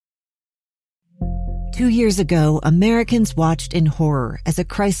2 years ago, Americans watched in horror as a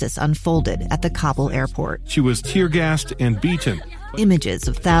crisis unfolded at the Kabul airport. She was tear-gassed and beaten. Images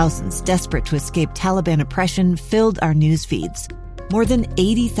of thousands desperate to escape Taliban oppression filled our news feeds. More than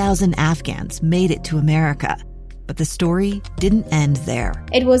 80,000 Afghans made it to America. But the story didn't end there.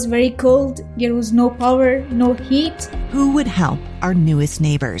 It was very cold. There was no power, no heat. Who would help our newest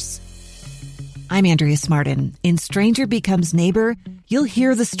neighbors? I'm Andrea Smartin. In Stranger Becomes Neighbor, you'll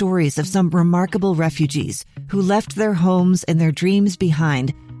hear the stories of some remarkable refugees who left their homes and their dreams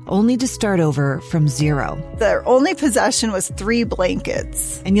behind, only to start over from zero. Their only possession was 3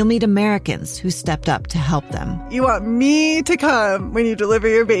 blankets. And you'll meet Americans who stepped up to help them. You want me to come when you deliver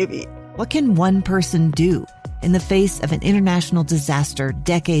your baby. What can one person do in the face of an international disaster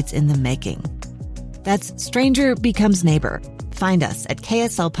decades in the making? That's Stranger Becomes Neighbor. Find us at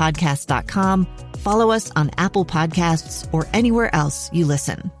kslpodcast.com. Follow us on Apple Podcasts or anywhere else you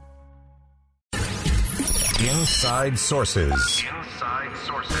listen. Inside Sources.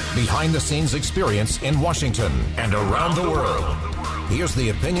 Behind-the-scenes experience in Washington and around the world. Here's the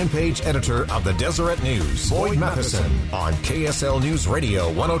opinion page editor of the Deseret News, Boyd Matheson, on KSL News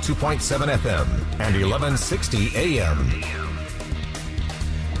Radio 102.7 FM and 1160 AM.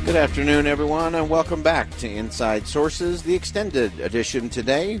 Good afternoon, everyone, and welcome back to Inside Sources, the extended edition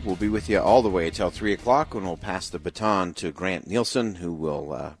today. We'll be with you all the way until 3 o'clock when we'll pass the baton to Grant Nielsen, who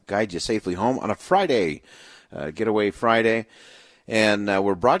will guide you safely home on a Friday, Getaway Friday. And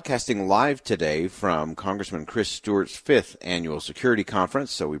we're broadcasting live today from Congressman Chris Stewart's 5th Annual Security Conference,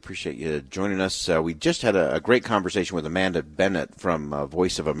 so we appreciate you joining us. We just had a great conversation with Amanda Bennett from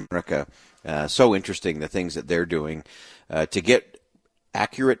Voice of America. So interesting, the things that they're doing to get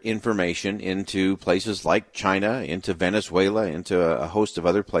accurate information into places like China, into Venezuela, into a host of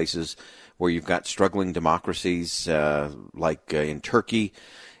other places where you've got struggling democracies like in Turkey,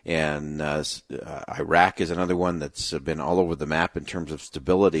 and Iraq is another one that's been all over the map in terms of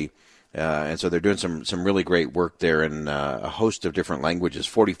stability. And so they're doing some really great work there in a host of different languages,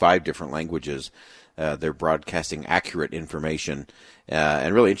 45 different languages. They're broadcasting accurate information.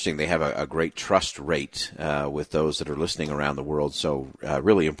 And really interesting, they have a great trust rate with those that are listening around the world. So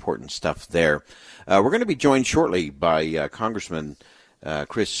really important stuff there. We're going to be joined shortly by Congressman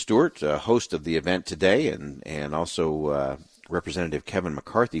Chris Stewart, host of the event today, and also Representative Kevin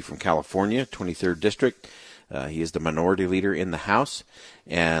McCarthy from California, 23rd District. He is the minority leader in the House,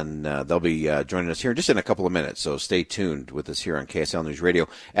 and they'll be joining us here just in a couple of minutes, so stay tuned with us here on KSL News Radio.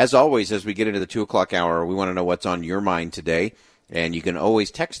 As always, as we get into the 2 o'clock hour, we want to know what's on your mind today, and you can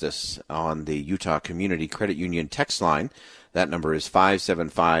always text us on the Utah Community Credit Union text line. That number is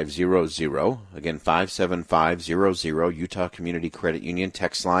 57500. Again, 57500, Utah Community Credit Union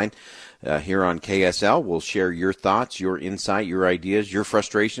text line. Here on KSL, we'll share your thoughts, your insight, your ideas, your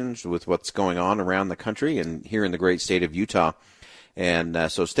frustrations with what's going on around the country and here in the great state of Utah. And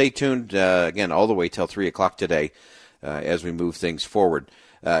so stay tuned, again, all the way till 3 o'clock today as we move things forward.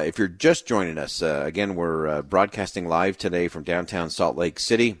 If you're just joining us, again, we're broadcasting live today from downtown Salt Lake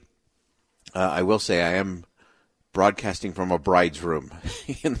City. I will say I am broadcasting from a bride's room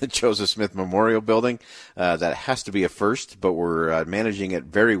in the Joseph Smith Memorial Building. That has to be a first, but we're managing it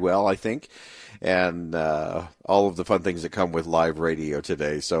very well, I think, and all of the fun things that come with live radio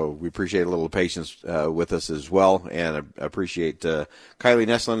today. So we appreciate a little patience with us as well, and appreciate Kylie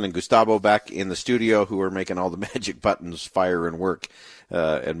Neslin and Gustavo back in the studio, who are making all the magic buttons fire and work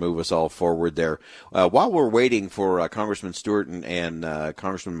and move us all forward there. While we're waiting for Congressman Stewart and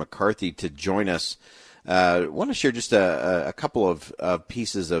Congressman McCarthy to join us, I want to share just a couple of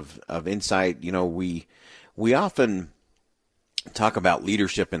pieces of insight. You know, we often talk about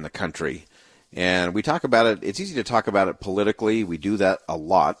leadership in the country, and we talk about it. It's easy to talk about it politically. We do that a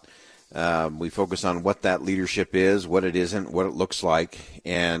lot. We focus on what that leadership is, what it isn't, what it looks like,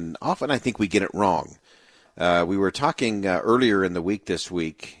 and often I think we get it wrong. We were talking earlier in the week this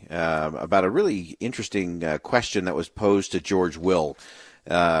week about a really interesting question that was posed to George Will.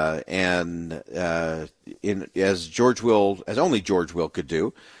 As only George Will could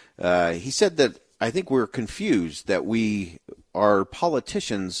do, he said that I think we're confused that our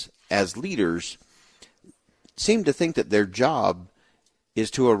politicians as leaders seem to think that their job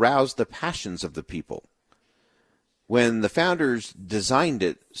is to arouse the passions of the people, when the founders designed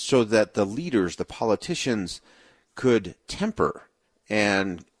it so that the leaders, the politicians, could temper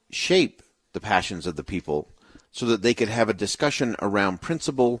and shape the passions of the people, so that they could have a discussion around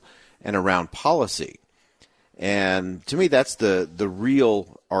principle and around policy. And to me, that's the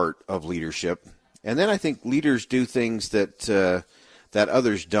real art of leadership. And then I think leaders do things that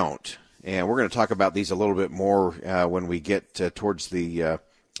others don't. And we're going to talk about these a little bit more when we get towards the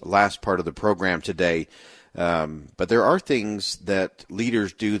last part of the program today. But there are things that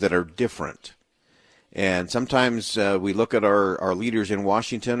leaders do that are different. And sometimes we look at our leaders in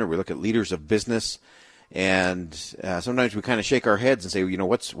Washington, or we look at leaders of business, and sometimes we kind of shake our heads and say,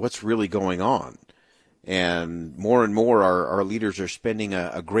 what's really going on? And more our leaders are spending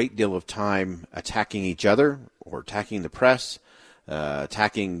a great deal of time attacking each other, or attacking the press,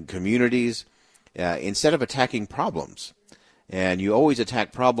 attacking communities, instead of attacking problems. And you always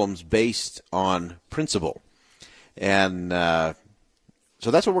attack problems based on principle. And so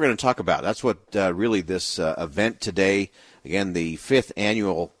that's what we're going to talk about. That's what really this event today, again, the 5th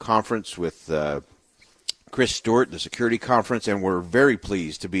annual conference with Chris Stewart, the Security Conference, and we're very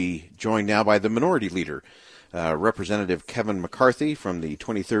pleased to be joined now by the Minority Leader, Representative Kevin McCarthy from the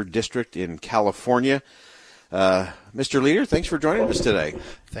 23rd District in California. Mr. Leader, thanks for joining us today.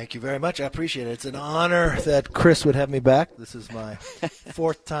 Thank you very much. I appreciate it. It's an honor that Chris would have me back. This is my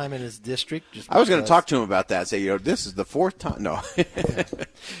 4th time in his district. I was going to talk to him about that. Say, this is the 4th time. No.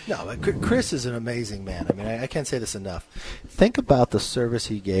 No, but Chris is an amazing man. I mean, I can't say this enough. Think about the service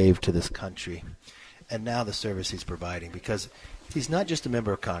he gave to this country, and now the service he's providing, because he's not just a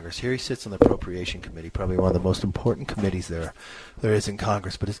member of Congress. Here he sits on the Appropriation Committee, probably one of the most important committees there is in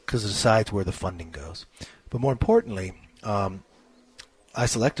Congress, but it's because it decides where the funding goes. But more importantly, I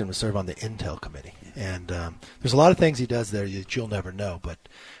selected him to serve on the Intel Committee. And there's a lot of things he does there that you'll never know, but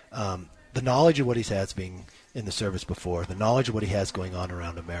the knowledge of what he's had being in the service before, the knowledge of what he has going on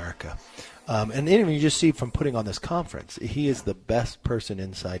around America, and even you just see from putting on this conference, he is the best person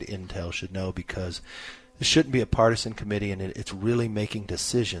inside Intel should know, because it shouldn't be a partisan committee, and it's really making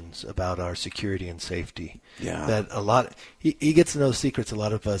decisions about our security and safety. Yeah. That he gets to know secrets a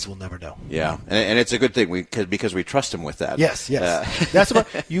lot of us will never know. Yeah, and it's a good thing because we trust him with that. Yes. That's about.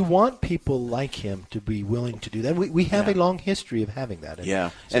 You want people like him to be willing to do that. We have a long history of having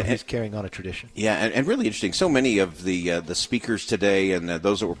that. So he's carrying on a tradition. Yeah, and really interesting. So many of the speakers today and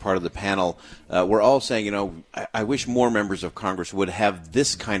those that were part of the panel were all saying, I wish more members of Congress would have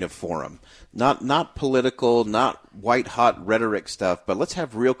this kind of forum. Not political, not white-hot rhetoric stuff, but let's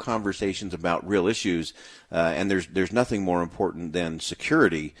have real conversations about real issues. And there's nothing more important than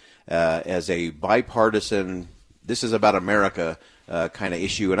security as a bipartisan, this is about America kind of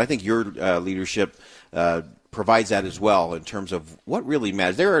issue. And I think your leadership provides that as well in terms of what really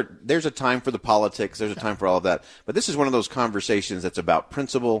matters. There's a time for the politics, there's a time for all of that, but this is one of those conversations that's about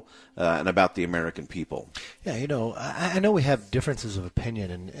principle and about the American people. Yeah, I know we have differences of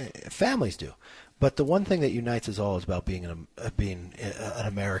opinion, and families do, but the one thing that unites us all is about being an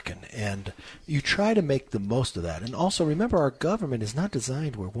American, and you try to make the most of that. And also remember, our government is not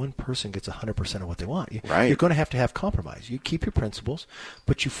designed where one person gets 100% of what they want. Right. You're going to have compromise. You keep your principles,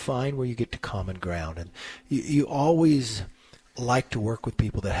 but you find where you get to common ground, and you always like to work with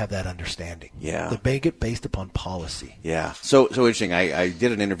people that have that understanding. Yeah. That make it based upon policy. Yeah. So interesting. I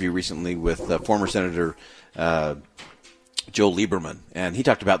did an interview recently with former Senator Joe Lieberman, and he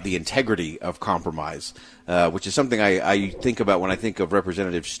talked about the integrity of compromise, which is something I think about when I think of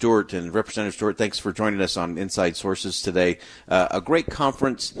Representative Stewart. And Representative Stewart, thanks for joining us on Inside Sources today. A great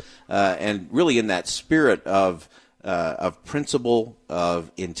conference, and really in that spirit of principle,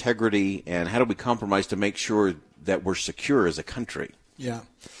 of integrity, and how do we compromise to make sure that we're secure as a country? Yeah.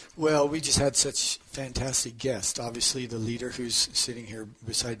 Well, we just had such fantastic guests. Obviously, the leader who's sitting here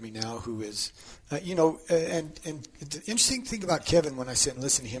beside me now, who is, and the interesting thing about Kevin when I sit and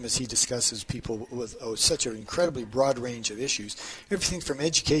listen to him is he discusses people with such an incredibly broad range of issues, everything from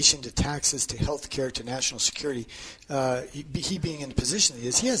education to taxes to health care to national security. He being in the position he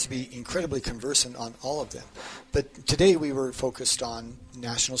is, he has to be incredibly conversant on all of them. But today we were focused on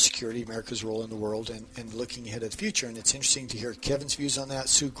national security, America's role in the world, and looking ahead at the future. And it's interesting to hear Kevin's views on that.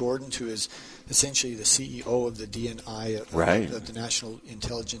 Sue Gordon, who is essentially the CEO of the DNI, of the National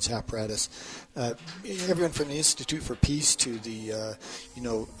Intelligence Apparatus. Everyone from the Institute for Peace to the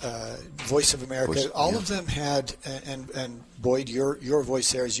Voice of America, all of them had, and Boyd, your voice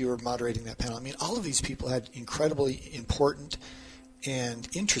there as you were moderating that panel. I mean, all of these people had incredibly important and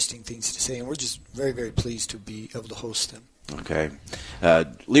interesting things to say, and we're just very, very pleased to be able to host them. Okay.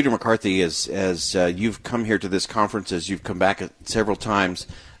 Leader McCarthy, as you've come here to this conference, as you've come back several times,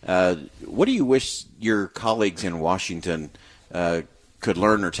 what do you wish your colleagues in Washington could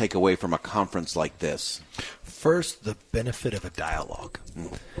learn or take away from a conference like this? First, the benefit of a dialogue.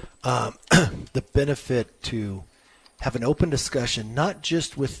 The benefit to have an open discussion, not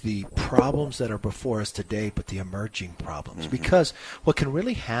just with the problems that are before us today, but the emerging problems. Mm-hmm. Because what can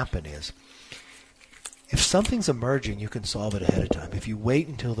really happen is, if something's emerging, you can solve it ahead of time. If you wait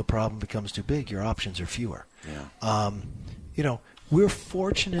until the problem becomes too big, your options are fewer. Yeah. we're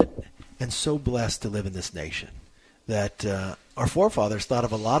fortunate and so blessed to live in this nation that our forefathers thought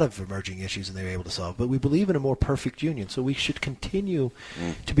of a lot of emerging issues and they were able to solve. But we believe in a more perfect union, so we should continue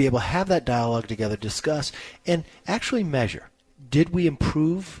to be able to have that dialogue together, discuss, and actually measure. Did we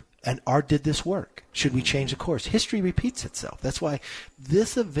improve, or did this work? Should we change the course? History repeats itself. That's why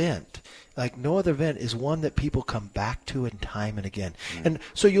this event, like no other event, is one that people come back to in time and again. And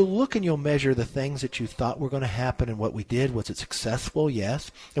so you'll look and you'll measure the things that you thought were going to happen and what we did. Was it successful?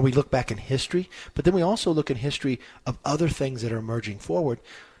 Yes. And we look back in history, but then we also look in history of other things that are emerging forward.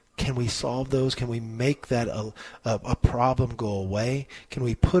 Can we solve those? Can we make that a problem go away? Can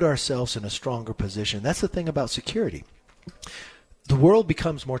we put ourselves in a stronger position? That's the thing about security. The world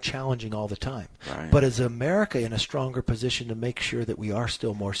becomes more challenging all the time. Right. But is America in a stronger position to make sure that we are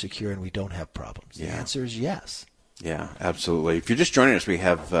still more secure and we don't have problems? The answer is yes. Yeah, absolutely. If you're just joining us, we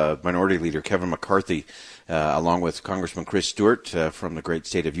have Minority Leader Kevin McCarthy along with Congressman Chris Stewart from the great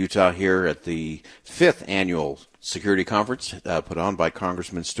state of Utah here at the 5th Annual Security Conference put on by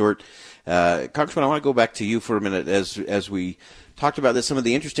Congressman Stewart. Congressman, I want to go back to you for a minute as we talked about this, some of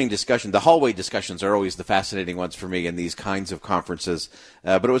the interesting discussion. The hallway discussions are always the fascinating ones for me in these kinds of conferences.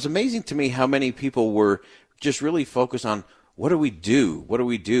 But it was amazing to me how many people were just really focused on what do we do? What do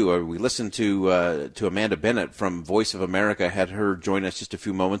we do? We listened to Amanda Bennett from Voice of America, had her join us just a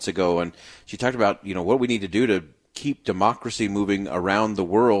few moments ago, and she talked about, what we need to do to keep democracy moving around the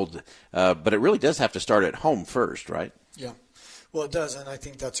world. But it really does have to start at home first, right? Yeah. Well, it does, and I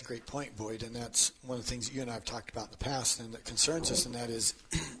think that's a great point, Boyd, and that's one of the things you and I have talked about in the past, and that concerns us, and that is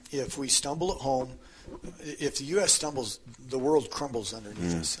if we stumble at home, if the U.S. stumbles, the world crumbles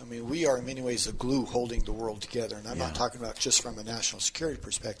underneath us. I mean, we are in many ways the glue holding the world together, and I'm not talking about just from a national security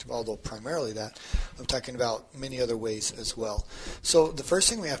perspective, although primarily that. I'm talking about many other ways as well. So the first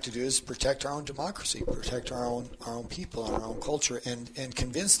thing we have to do is protect our own democracy, protect our own people and our own culture, and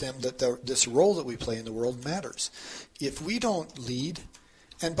convince them that this role that we play in the world matters. If we don't lead,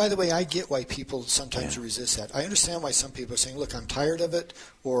 and by the way, I get why people sometimes resist that. I understand why some people are saying, look, I'm tired of it,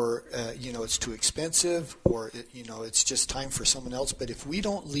 or, it's too expensive, or, it's just time for someone else. But if we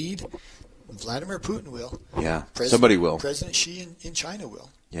don't lead, Vladimir Putin will. Yeah, somebody will. President Xi in China will.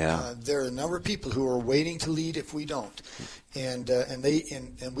 Yeah. There are a number of people who are waiting to lead if we don't. And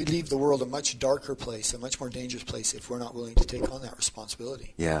we leave the world a much darker place, a much more dangerous place if we're not willing to take on that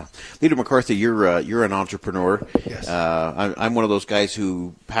responsibility. Yeah. Leader McCarthy, you're an entrepreneur. Yes. I'm one of those guys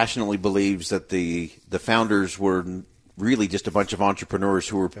who passionately believes that the founders were really just a bunch of entrepreneurs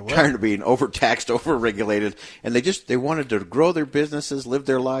who were tired of being overtaxed, overregulated, and they wanted to grow their businesses, live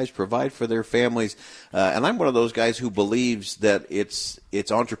their lives, provide for their families. And I'm one of those guys who believes that it's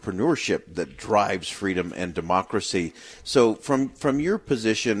entrepreneurship that drives freedom and democracy. So from your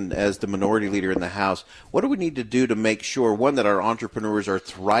position as the minority leader in the House, what do we need to do to make sure, one, that our entrepreneurs are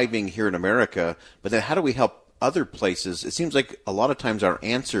thriving here in America, but then how do we help other places? It seems like a lot of times our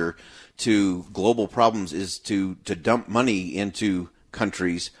answer to global problems is to dump money into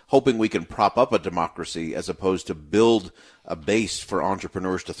countries, hoping we can prop up a democracy as opposed to build a base for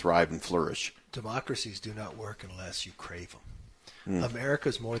entrepreneurs to thrive and flourish. Democracies do not work unless you crave them.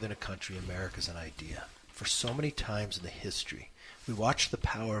 America's more than a country. America's an idea. For so many times in the history, we watched the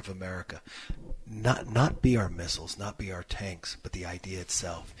power of America not be our missiles, not be our tanks, but the idea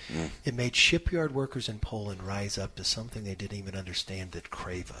itself. It made shipyard workers in Poland rise up to something they didn't even understand, that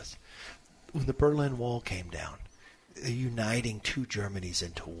crave us. When the Berlin Wall came down, uniting two Germanys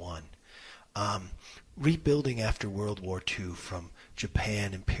into one, rebuilding after World War II from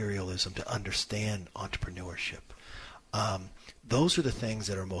Japan imperialism to understand entrepreneurship. Those are the things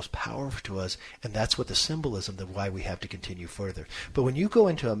that are most powerful to us, and that's what the symbolism of why we have to continue further. But when you go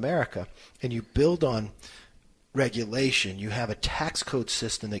into America and you build on regulation, you have a tax code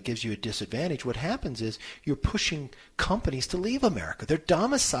system that gives you a disadvantage, what happens is you're pushing companies to leave America. They're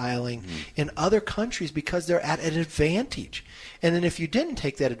domiciling in other countries because they're at an advantage. And then if you didn't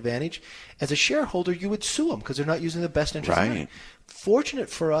take that advantage, as a shareholder, you would sue them because they're not using the best interest of money. Fortunate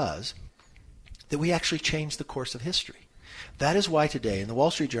for us that we actually changed the course of history. That is why today, and the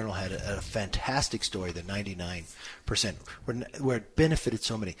Wall Street Journal had a fantastic story, the 99%, where it benefited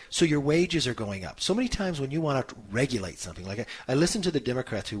so many. So your wages are going up. So many times when you want to regulate something, like I listen to the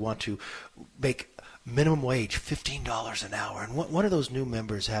Democrats who want to make minimum wage $15 an hour, and one of those new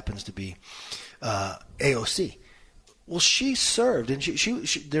members happens to be AOC. Well, she served, and she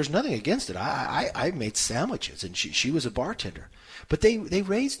there's nothing against it. I made sandwiches, and she was a bartender. But they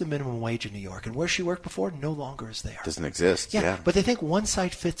raised the minimum wage in New York, and where she worked before no longer is there. Doesn't exist. Yeah. But they think one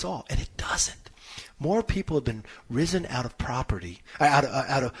size fits all, and it doesn't. More people have been risen out of poverty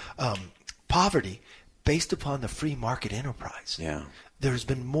based upon the free market enterprise. Yeah. There's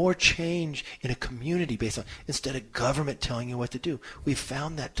been more change in a community based on, instead of government telling you what to do. We've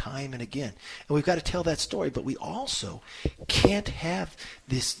found that time and again. And we've got to tell that story, but we also can't have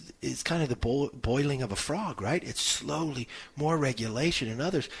this, it's kind of the boiling of a frog, right? It's slowly more regulation and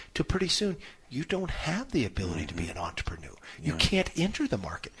others to pretty soon you don't have the ability to be an entrepreneur. You can't enter the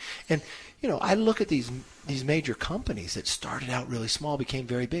market. And, I look at these major companies that started out really small, became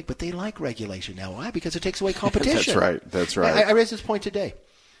very big, but they like regulation now. Why? Because it takes away competition. That's right. I raised this point today.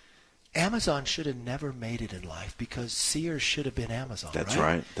 Amazon should have never made it in life because Sears should have been Amazon. That's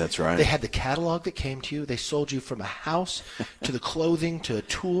right. They had the catalog that came to you. They sold you from a house to the clothing to a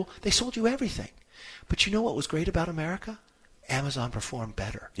tool. They sold you everything. But you know what was great about America? Amazon performed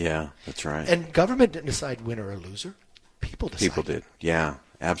better. Yeah, that's right. And government didn't decide winner or loser. People decided. People did. Yeah,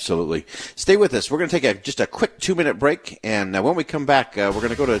 absolutely. Stay with us. We're going to take just a quick 2-minute break. And when we come back, we're going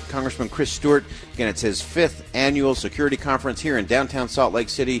to go to Congressman Chris Stewart. Again, it's his 5th annual security conference here in downtown Salt Lake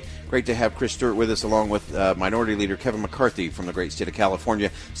City. Great to have Chris Stewart with us, along with Minority Leader Kevin McCarthy from the great state of California.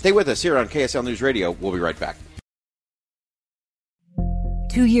 Stay with us here on KSL News Radio. We'll be right back.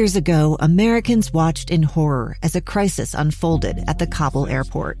 2 years ago, Americans watched in horror as a crisis unfolded at the Kabul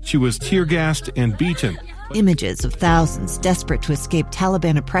airport. She was tear-gassed and beaten. Images of thousands desperate to escape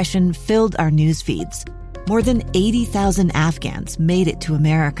Taliban oppression filled our news feeds. More than 80,000 Afghans made it to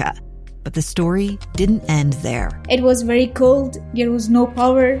America. But the story didn't end there. It was very cold. There was no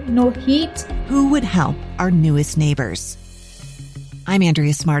power, no heat. Who would help our newest neighbors? I'm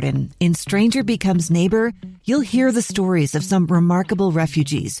Andrea Smartin. In Stranger Becomes Neighbor, you'll hear the stories of some remarkable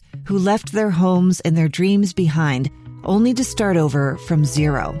refugees who left their homes and their dreams behind, only to start over from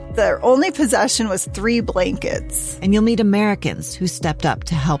zero. Their only possession was 3 blankets. And you'll meet Americans who stepped up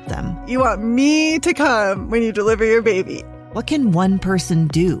to help them. You want me to come when you deliver your baby. What can one person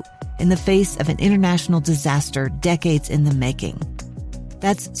do in the face of an international disaster decades in the making?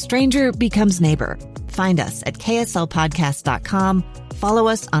 That's Stranger Becomes Neighbor. Find us at kslpodcast.com, follow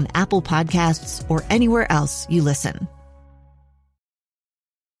us on Apple Podcasts, or anywhere else you listen.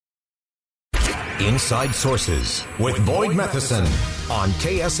 Inside Sources with Boyd Matheson on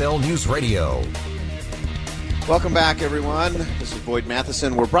KSL News Radio. Welcome back, everyone. This is Boyd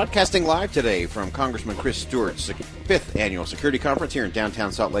Matheson. We're broadcasting live today from Congressman Chris Stewart's 5th annual security conference here in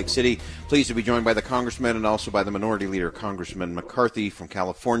downtown Salt Lake City. Pleased to be joined by the Congressman and also by the Minority Leader, Congressman McCarthy from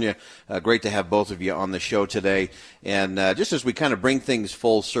California. Great to have both of you on the show today. And just as we kind of bring things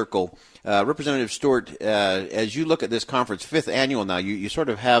full circle, Representative Stewart, as you look at this conference, 5th annual now, you sort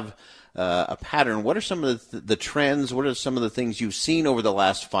of have a pattern. What are some of the trends? What are some of the things you've seen over the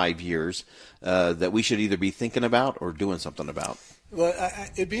last 5 years that we should either be thinking about or doing something about? Well,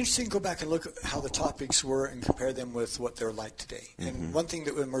 it'd be interesting to go back and look at how the topics were and compare them with what they're like today. Mm-hmm. And one thing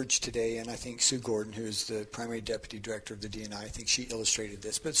that emerged today, and I think Sue Gordon, who is the primary deputy director of the DNI, I think she illustrated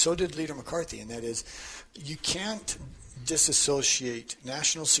this, but so did Leader McCarthy, and that is you can't disassociate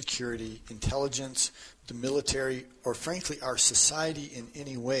national security, intelligence, the military, or frankly our society in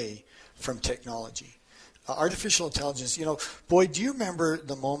any way from technology. Artificial intelligence, Boyd, do you remember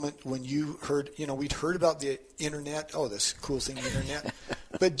the moment when you heard, we'd heard about the internet, this cool thing, the internet,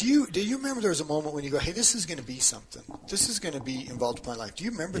 but do you remember there was a moment when you go, hey, this is going to be something, this is going to be involved in my life? Do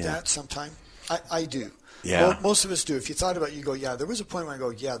you remember that sometime? I do. Yeah. Well, most of us do. If you thought about it, you go, yeah, there was a point when I go,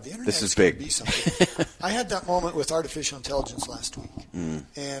 yeah, the internet is going big. to be something. I had that moment with artificial intelligence last week,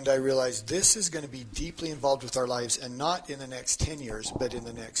 and I realized this is going to be deeply involved with our lives, and not in the next 10 years, but in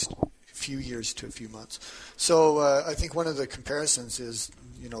the next few years to a few months. So I think one of the comparisons is,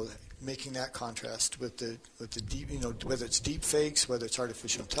 making that contrast with the deep, whether it's deep fakes, whether it's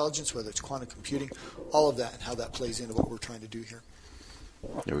artificial intelligence, whether it's quantum computing, all of that and how that plays into what we're trying to do here.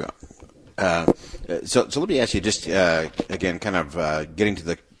 There we go. So let me ask you just again, kind of getting to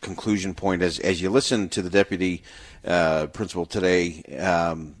the conclusion point as you listen to the deputy principal today.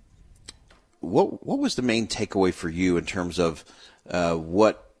 What was the main takeaway for you in terms of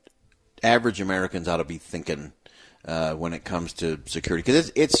what average Americans ought to be thinking when it comes to security?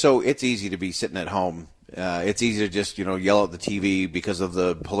 Because it's easy to be sitting at home. It's easy to just yell at the TV because of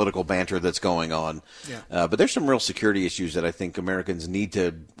the political banter that's going on. Yeah. But there's some real security issues that I think Americans need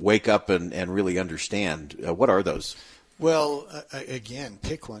to wake up and really understand. What are those? Well, again,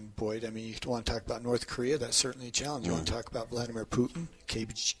 pick one, Boyd. I mean, you want to talk about North Korea, that's certainly a challenge. You want to talk about Vladimir Putin,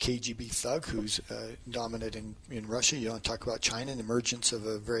 KGB thug who's dominant in Russia. You want to talk about China and the emergence of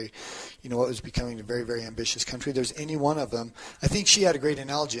a very, what was becoming a very, very ambitious country. There's any one of them. I think she had a great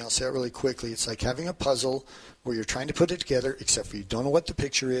analogy. I'll say it really quickly. It's like having a puzzle where you're trying to put it together, except for you don't know what the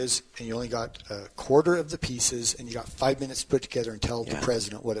picture is, and you only got a quarter of the pieces, and you got 5 minutes to put together and tell the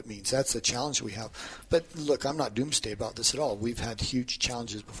president what it means. That's the challenge we have. But look, I'm not doomsday about this at all. We've had huge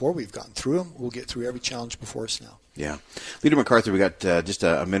challenges before. We've gotten through them. We'll get through every challenge before us now. Yeah. Leader McCarthy, we got just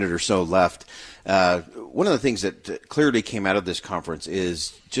a minute or so left. One of the things that clearly came out of this conference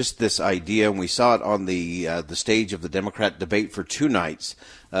is just this idea, and we saw it on the stage of the Democrat debate for 2 nights,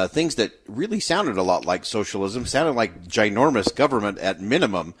 things that really sounded a lot like socialism, sounded like ginormous government at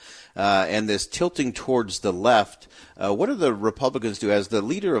minimum, and this tilting towards the left. What do the Republicans do? As the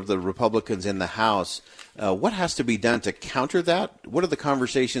leader of the Republicans in the House, what has to be done to counter that? What are the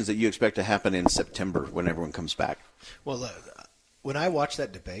conversations that you expect to happen in September when everyone comes back? Well, when I watched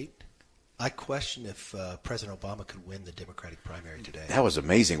that debate, I question if President Obama could win the Democratic primary today. That was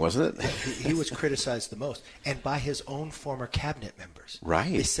amazing, wasn't it? He was criticized the most, and by his own former cabinet members.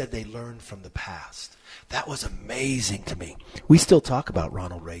 Right. They said they learned from the past. That was amazing to me. We still talk about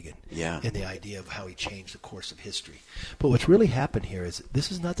Ronald Reagan and the idea of how he changed the course of history. But what's really happened here is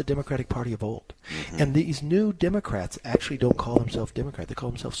this is not the Democratic Party of old. Mm-hmm. And these new Democrats actually don't call themselves Democrats. They call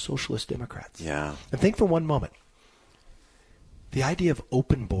themselves Socialist Democrats. Yeah. And think for one moment. The idea of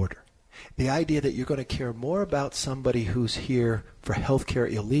open border. The idea that you're going to care more about somebody who's here for health care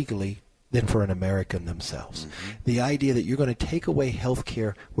illegally than for an American themselves. Mm-hmm. The idea that you're going to take away health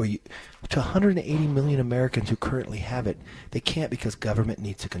care to 180 million Americans who currently have it, they can't because government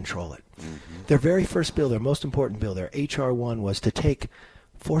needs to control it. Mm-hmm. Their very first bill, their most important bill, their H.R. 1 was to take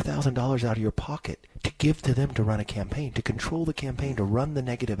 $4,000 out of your pocket to give to them to run a campaign, to control the campaign, to run the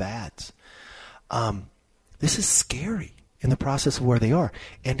negative ads. This is scary in the process of where they are.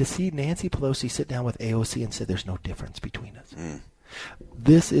 And to see Nancy Pelosi sit down with AOC and say there's no difference between us. Mm.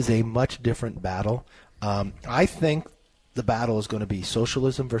 This is a much different battle. I think the battle is going to be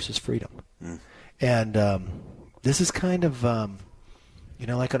socialism versus freedom. Mm. And this is kind of,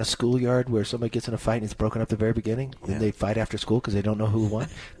 like on a schoolyard where somebody gets in a fight and it's broken up at the very beginning, and they fight after school because they don't know who won.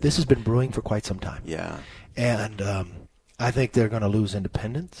 This has been brewing for quite some time. Yeah. And I think they're going to lose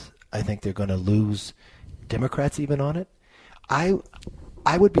independents. I think they're going to lose Democrats even on it.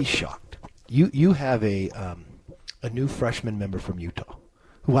 I would be shocked. You have a new freshman member from Utah,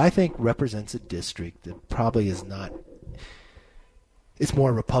 who I think represents a district that probably is not. It's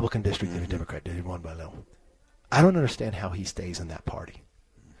more a Republican district than a Democrat district, won by little. I don't understand how he stays in that party.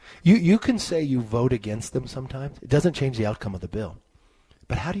 You can say you vote against them sometimes. It doesn't change the outcome of the bill.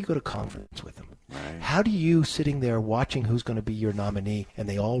 But how do you go to conference with them? Right. How do you, sitting there watching who's going to be your nominee, and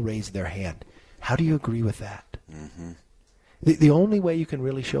they all raise their hand, how do you agree with that? Mm-hmm. The only way you can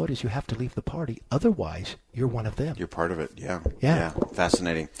really show it is you have to leave the party. Otherwise, you're one of them. You're part of it, yeah.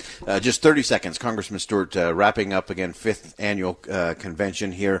 Fascinating. Just 30 seconds. Congressman Stewart, wrapping up again, 5th annual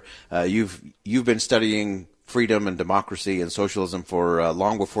convention here. You've been studying freedom and democracy and socialism for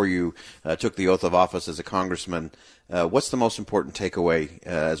long before you took the oath of office as a congressman. What's the most important takeaway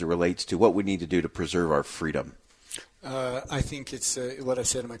as it relates to what we need to do to preserve our freedom? I think it's what I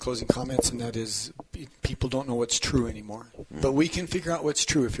said in my closing comments, and that is people don't know what's true anymore. Mm. But we can figure out what's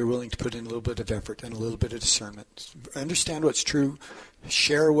true if you're willing to put in a little bit of effort and a little bit of discernment. Understand what's true,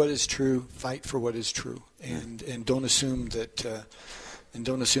 share what is true, fight for what is true, and don't assume that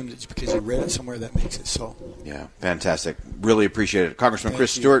it's because you read it somewhere that makes it so. Yeah, fantastic. Really appreciate it. Congressman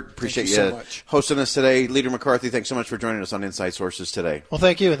Chris Stewart, appreciate you so hosting us today. Leader McCarthy, thanks so much for joining us on Inside Sources today. Well,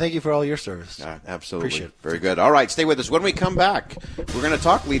 thank you, and thank you for all your service. Absolutely. Appreciate it. Very good. All right, stay with us. When we come back, we're going to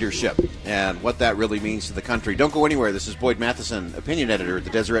talk leadership and what that really means to the country. Don't go anywhere. This is Boyd Matheson, opinion editor at the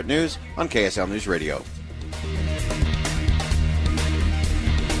Deseret News on KSL News Radio.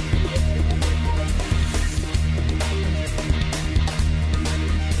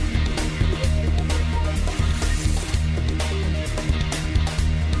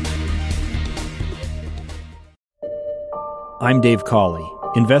 I'm Dave Cawley,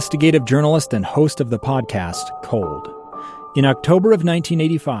 investigative journalist and host of the podcast Cold. In October of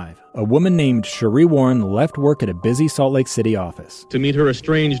 1985, a woman named Cherie Warren left work at a busy Salt Lake City office to meet her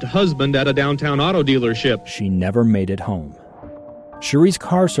estranged husband at a downtown auto dealership. She never made it home. Cherie's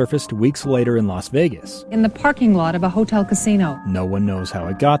car surfaced weeks later in Las Vegas. In the parking lot of a hotel casino. No one knows how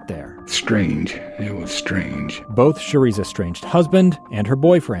it got there. Strange. It was strange. Both Cherie's estranged husband and her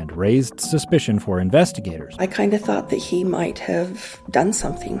boyfriend raised suspicion for investigators. I kind of thought that he might have done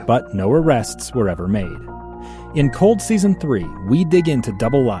something. But no arrests were ever made. In Cold Season 3, we dig into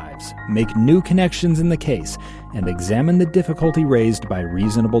double lives, make new connections in the case, and examine the difficulty raised by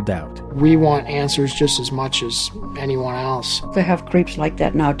reasonable doubt. We want answers just as much as anyone else. They have creeps like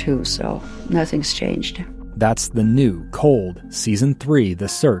that now too, so nothing's changed. That's the new Cold Season 3, The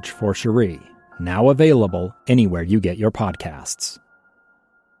Search for Cherie. Now available anywhere you get your podcasts.